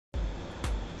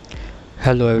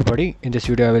Hello everybody, in this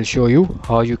video I will show you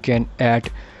how you can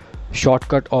add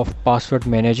shortcut of password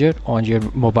manager on your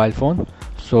mobile phone.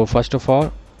 So first of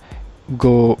all,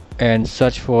 go and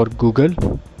search for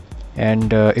Google,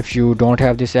 and if you don't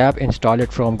have this app, install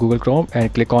it from Google Chrome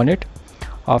and click on it.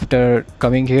 After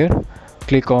coming here,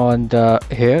 click on the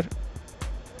here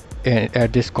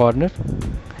at this corner,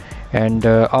 and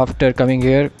after coming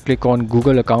here, click on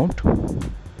Google account,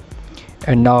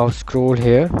 and now scroll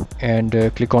here and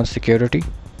click on security,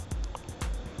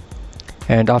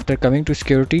 and after coming to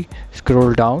security,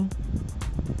 scroll down,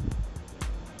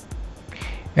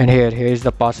 and here is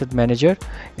the password manager,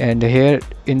 and here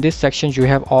in this section you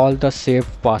have all the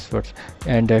saved passwords,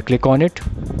 and click on it.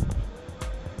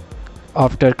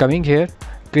 After coming here,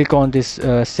 click on this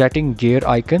setting gear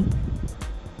icon,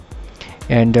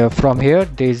 and from here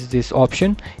there is this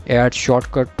option add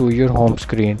shortcut to your home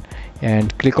screen,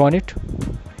 and click on it,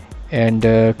 and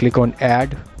click on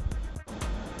add,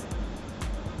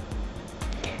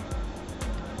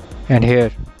 and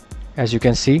here as you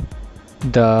can see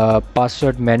the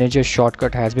password manager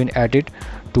shortcut has been added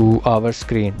to our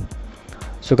screen.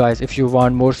 So guys, if you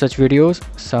want more such videos,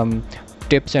 some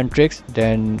tips and tricks,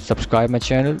 then subscribe my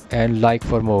channel and like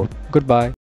for more. Goodbye.